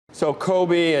So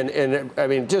Kobe, and I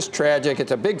mean, just tragic. It's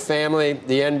a big family,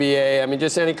 the NBA. I mean,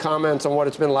 just any comments on what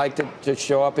it's been like to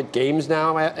show up at games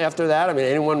now after that? I mean,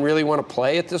 anyone really want to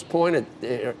play at this point,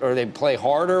 or they play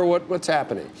harder? What's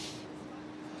happening?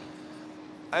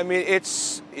 I mean,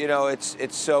 it's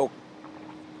so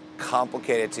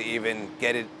complicated to even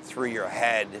get it through your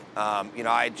head.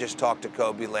 I just talked to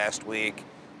Kobe last week.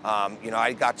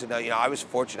 I got to know. I was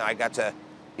fortunate. I got to,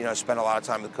 spend a lot of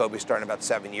time with Kobe starting about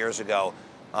 7 years ago.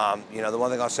 The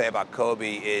one thing I'll say about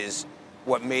Kobe is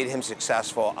what made him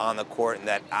successful on the court, and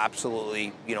that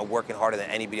absolutely, working harder than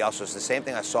anybody else, was the same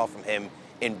thing I saw from him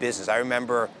in business. I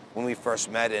remember when we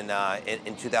first met in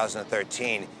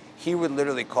 2013, he would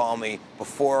literally call me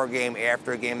before a game,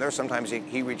 after a game. There were sometimes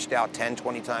he reached out 10,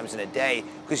 20 times in a day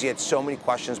because he had so many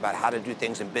questions about how to do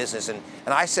things in business. And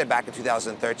I said back in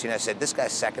 2013, I said, this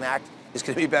guy's second act is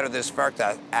going to be better than his first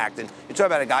act. And you're talking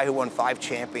about a guy who won 5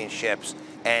 championships,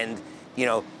 and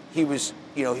he was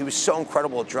so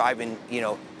incredible at driving,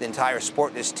 the entire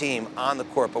sport and his team on the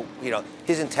court. But,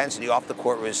 his intensity off the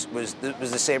court was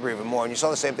the savior even more. And you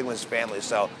saw the same thing with his family.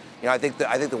 So, I think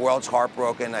the world's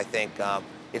heartbroken. I think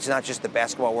it's not just the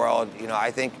basketball world.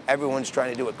 I think everyone's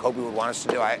trying to do what Kobe would want us to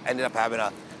do. I ended up having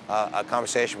a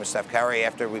conversation with Steph Curry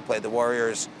after we played the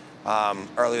Warriors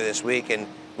earlier this week, and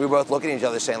we were both looking at each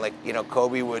other saying, like,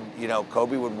 Kobe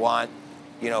would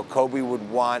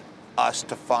want us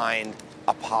to find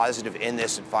a positive in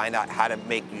this and find out how to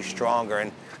make you stronger.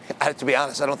 And to be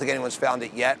honest, I don't think anyone's found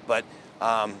it yet, but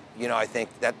I think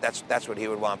that's what he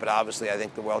would want. But obviously, I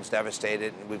think the world's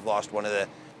devastated, and we've lost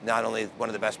not only one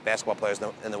of the best basketball players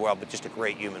in the world, but just a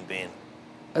great human being.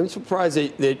 I'm surprised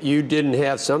that you didn't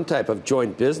have some type of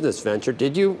joint business venture.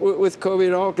 Did you with Kobe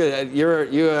at all? 'Cause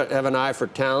you have an eye for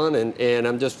talent, and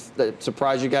I'm just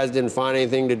surprised you guys didn't find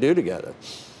anything to do together.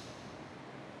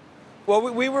 Well,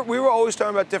 we were always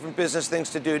talking about different business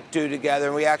things to do together.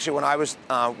 And we actually, when I was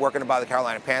working about the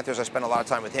Carolina Panthers, I spent a lot of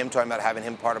time with him talking about having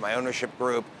him part of my ownership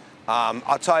group.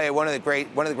 I'll tell you, one of the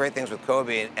great things with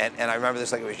Kobe, and I remember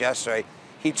this like it was yesterday.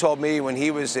 He told me when he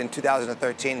was in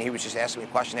 2013, he was just asking me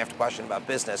question after question about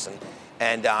business,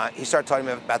 and he started talking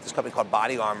to me about this company called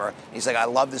Body Armor. He's like, I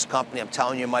love this company. I'm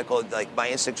telling you, Michael, like my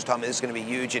instincts are telling me this is going to be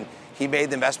huge. And he made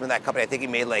the investment in that company. I think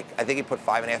he put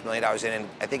 $5.5 million in, and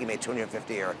I think he made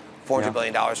 $250 or $400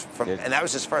 billion from, and that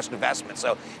was his first investment.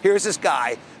 So here's this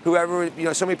guy, whoever,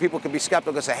 so many people can be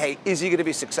skeptical and say, hey, is he going to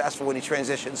be successful when he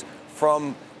transitions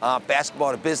from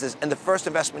basketball to business? And the first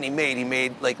investment he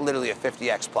made like literally a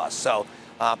 50x plus. So,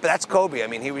 but that's Kobe. I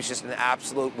mean, he was just an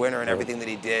absolute winner in everything that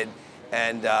he did.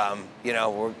 And,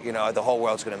 the whole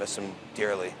world's going to miss him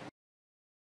dearly.